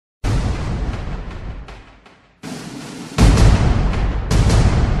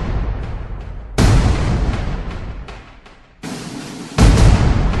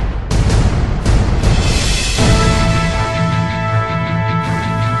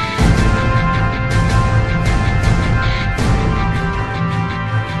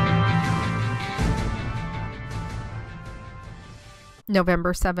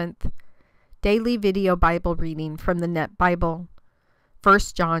November 7th. Daily video Bible reading from the Net Bible. 1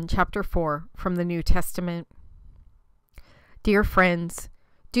 John chapter 4 from the New Testament. Dear friends,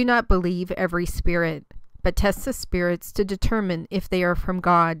 do not believe every spirit, but test the spirits to determine if they are from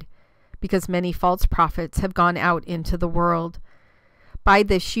God, because many false prophets have gone out into the world. By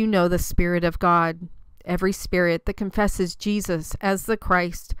this you know the Spirit of God. Every spirit that confesses Jesus as the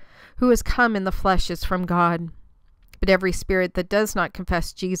Christ, who has come in the flesh, is from God. But every spirit that does not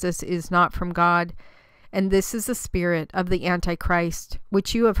confess Jesus is not from God. And this is the spirit of the antichrist,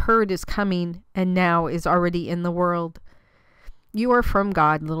 which you have heard is coming, and now is already in the world. You are from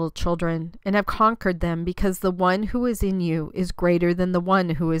God, little children, and have conquered them, because the one who is in you is greater than the one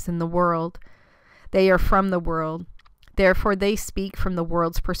who is in the world. They are from the world. Therefore they speak from the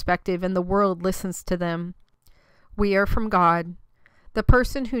world's perspective, and the world listens to them. We are from God. The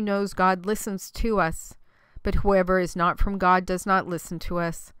person who knows God listens to us, but whoever is not from God does not listen to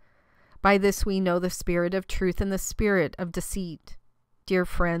us. By this we know the spirit of truth and the spirit of deceit. Dear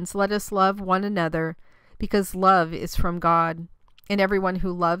friends, let us love one another, because love is from God. And everyone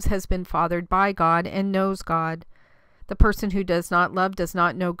who loves has been fathered by God and knows God. The person who does not love does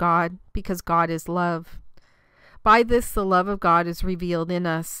not know God, because God is love. By this the love of God is revealed in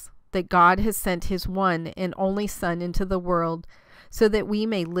us, that God has sent his one and only Son into the world, so that we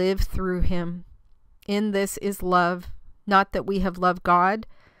may live through him. In this is love, not that we have loved God,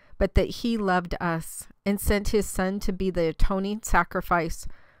 but that he loved us and sent his Son to be the atoning sacrifice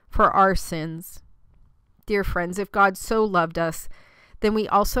for our sins. Dear friends, if God so loved us, then we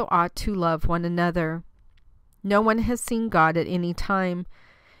also ought to love one another. No one has seen God at any time.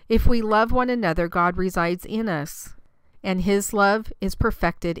 If we love one another, God resides in us, and his love is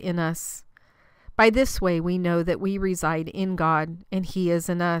perfected in us. By this way we know that we reside in God, and he is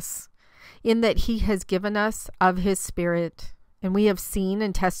in us, in that he has given us of his Spirit. And we have seen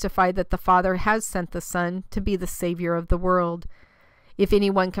and testified that the Father has sent the Son to be the Savior of the world. If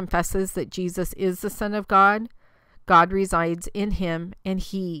anyone confesses that Jesus is the Son of God, God resides in him, and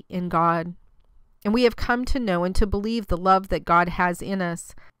he in God. And we have come to know and to believe the love that God has in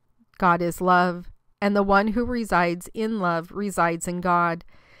us. God is love, and the one who resides in love resides in God,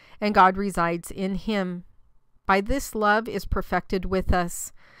 and God resides in him. By this love is perfected with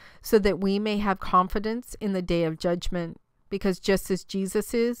us, so that we may have confidence in the day of judgment, because just as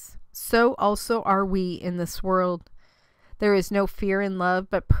Jesus is, so also are we in this world. There is no fear in love,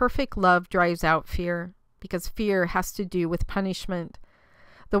 but perfect love drives out fear, because fear has to do with punishment.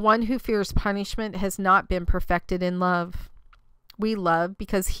 The one who fears punishment has not been perfected in love. We love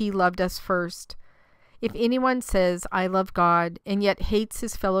because he loved us first. If anyone says, I love God, and yet hates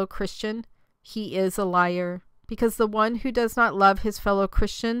his fellow Christian, he is a liar. Because the one who does not love his fellow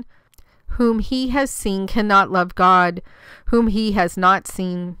Christian, whom he has seen, cannot love God, whom he has not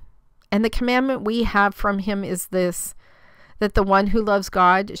seen. And the commandment we have from him is this, that the one who loves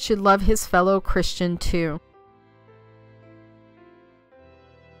God should love his fellow Christian too.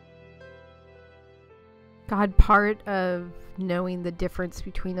 God, part of knowing the difference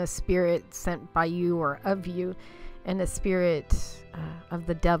between a spirit sent by you or of you and a spirit of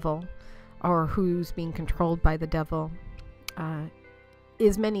the devil, or who's being controlled by the devil,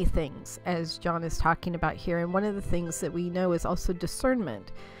 is many things, as John is talking about here. And one of the things that we know is also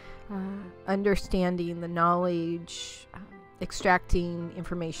discernment, understanding the knowledge, extracting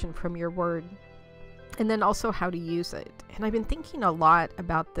information from your word, and then also how to use it. And I've been thinking a lot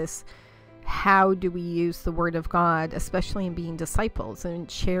about this. How do we use the word of God, especially in being disciples and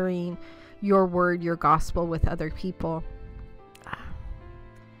sharing your word, your gospel with other people?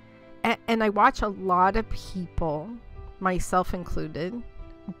 And I watch a lot of people, myself included,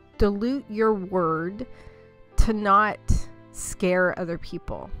 dilute your word to not scare other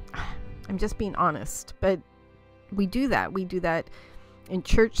people. I'm just being honest, but we do that. We do that in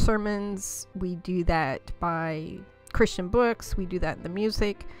church sermons. We do that by Christian books. We do that in the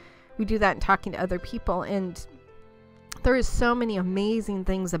music. We do that in talking to other people. And there is so many amazing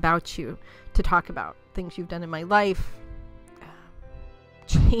things about you to talk about. Things you've done in my life,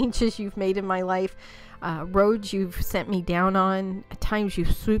 changes you've made in my life, roads you've sent me down on, at times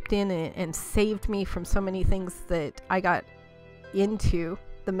you've swooped in and saved me from so many things that I got into,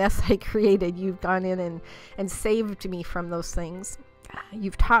 the mess I created. You've gone in and saved me from those things.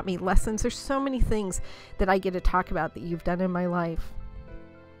 You've taught me lessons. There's so many things that I get to talk about that you've done in my life.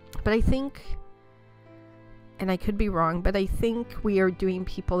 But I think, and I could be wrong, but I think we are doing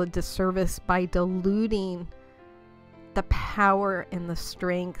people a disservice by diluting the power and the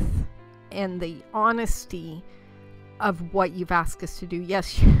strength and the honesty of what you've asked us to do.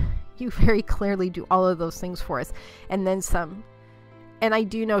 Yes, you very clearly do all of those things for us, and then some. And I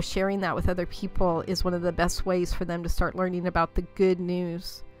do know sharing that with other people is one of the best ways for them to start learning about the good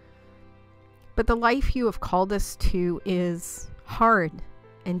news. But the life you have called us to is hard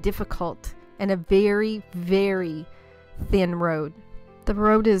and difficult and a very, very thin road. The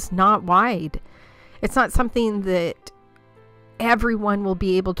road is not wide. It's not something that everyone will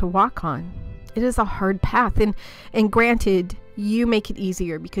be able to walk on. It is a hard path. And granted, you make it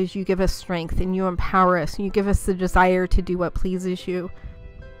easier because you give us strength and you empower us and you give us the desire to do what pleases you.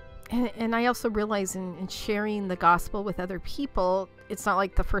 And I also realize in sharing the gospel with other people, it's not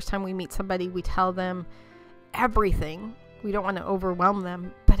like the first time we meet somebody, we tell them everything. We don't want to overwhelm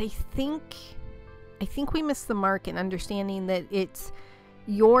them. But I think we miss the mark in understanding that it's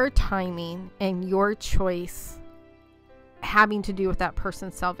your timing and your choice having to do with that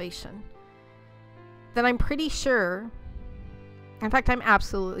person's salvation. That I'm pretty sure, in fact, I'm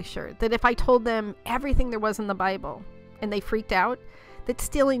absolutely sure, that if I told them everything there was in the Bible and they freaked out, that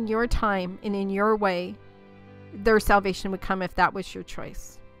still in your time and in your way, their salvation would come if that was your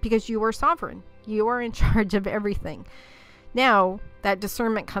choice. Because you are sovereign. You are in charge of everything. Now, that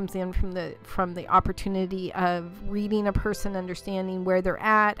discernment comes in from the opportunity of reading a person, understanding where they're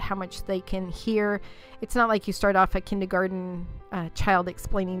at, how much they can hear. It's not like you start off a kindergarten child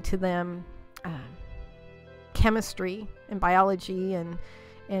explaining to them chemistry and biology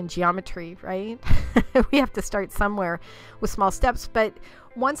and geometry, right? We have to start somewhere with small steps. But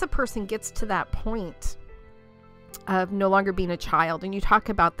once a person gets to that point of no longer being a child, and you talk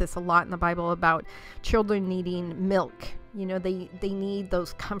about this a lot in the Bible about children needing milk. You know, they need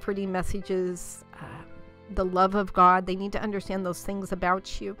those comforting messages, the love of God. They need to understand those things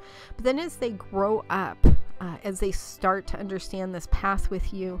about you. But then as they grow up, as they start to understand this path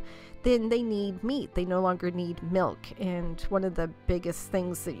with you, then they need meat. They no longer need milk. And one of the biggest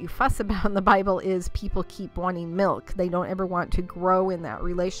things that you fuss about in the Bible is people keep wanting milk. They don't ever want to grow in that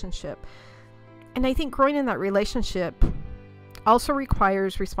relationship. And I think growing in that relationship also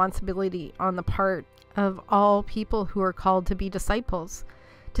requires responsibility on the part of all people who are called to be disciples,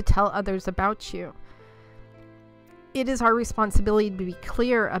 to tell others about you. It is our responsibility to be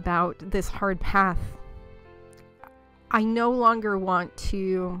clear about this hard path. I no longer want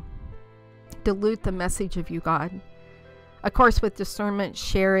to dilute the message of you, God. Of course, with discernment,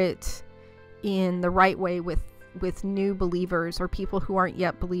 share it in the right way with new believers or people who aren't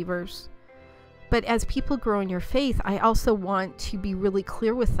yet believers. But as people grow in your faith, I also want to be really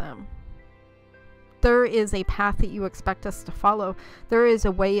clear with them. There is a path that you expect us to follow. There is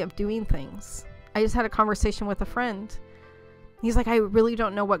a way of doing things. I just had a conversation with a friend. He's like, I really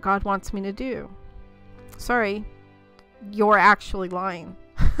don't know what God wants me to do. Sorry, you're actually lying.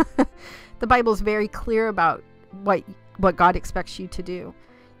 The Bible is very clear about what God expects you to do.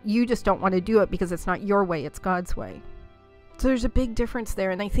 You just don't want to do it because it's not your way, it's God's way. So there's a big difference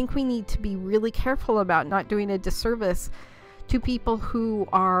there, and I think we need to be really careful about not doing a disservice to people who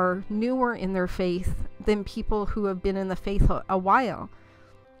are newer in their faith than people who have been in the faith a while.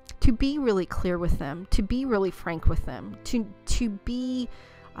 To be really clear with them, to be really frank with them, to be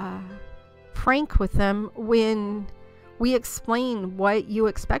frank with them when we explain what you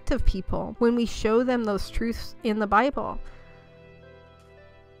expect of people, when we show them those truths in the Bible.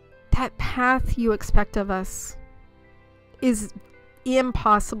 That path you expect of us is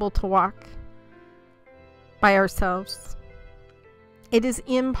impossible to walk by ourselves. It is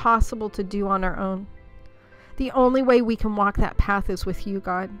impossible to do on our own. The only way we can walk that path is with you,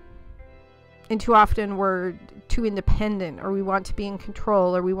 God. And too often we're too independent, or we want to be in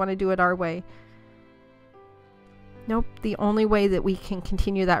control, or we want to do it our way. Nope. The only way that we can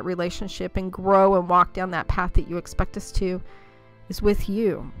continue that relationship and grow and walk down that path that you expect us to is with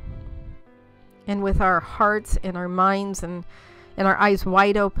you. And with our hearts and our minds and our eyes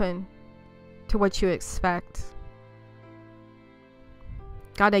wide open to what you expect.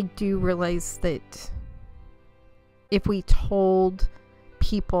 God, I do realize that if we told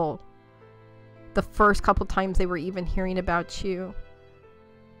people the first couple times they were even hearing about you,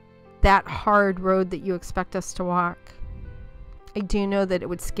 that hard road that you expect us to walk, I do know that it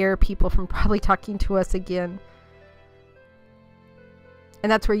would scare people from probably talking to us again.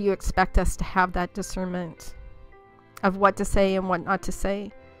 And that's where you expect us to have that discernment of what to say and what not to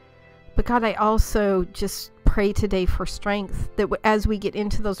say. But God, I also just pray today for strength, that as we get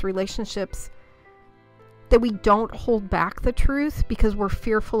into those relationships, that we don't hold back the truth because we're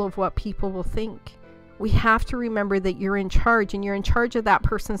fearful of what people will think. We have to remember that you're in charge, and you're in charge of that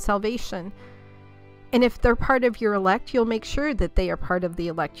person's salvation. And if they're part of your elect, you'll make sure that they are part of the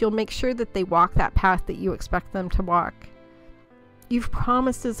elect. You'll make sure that they walk that path that you expect them to walk. You've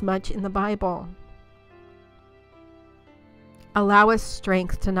promised as much in the Bible. Allow us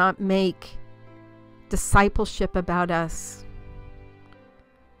strength to not make discipleship about us.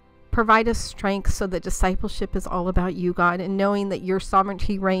 Provide us strength so that discipleship is all about you, God, and knowing that your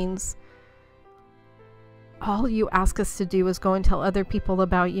sovereignty reigns. All you ask us to do is go and tell other people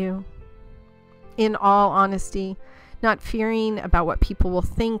about you. In all honesty, not fearing about what people will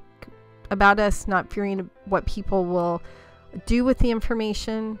think about us, not fearing what people will do with the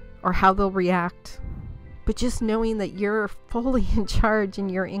information or how they'll react, but just knowing that you're fully in charge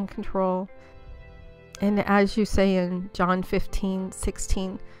and you're in control. And as you say in John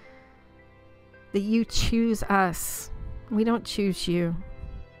 15:16, that you choose us. We don't choose you.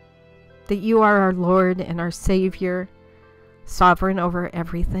 That you are our Lord and our Savior, sovereign over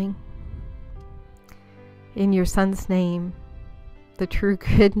everything. In your Son's name, the true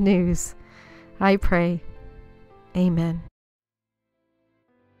good news, I pray. Amen.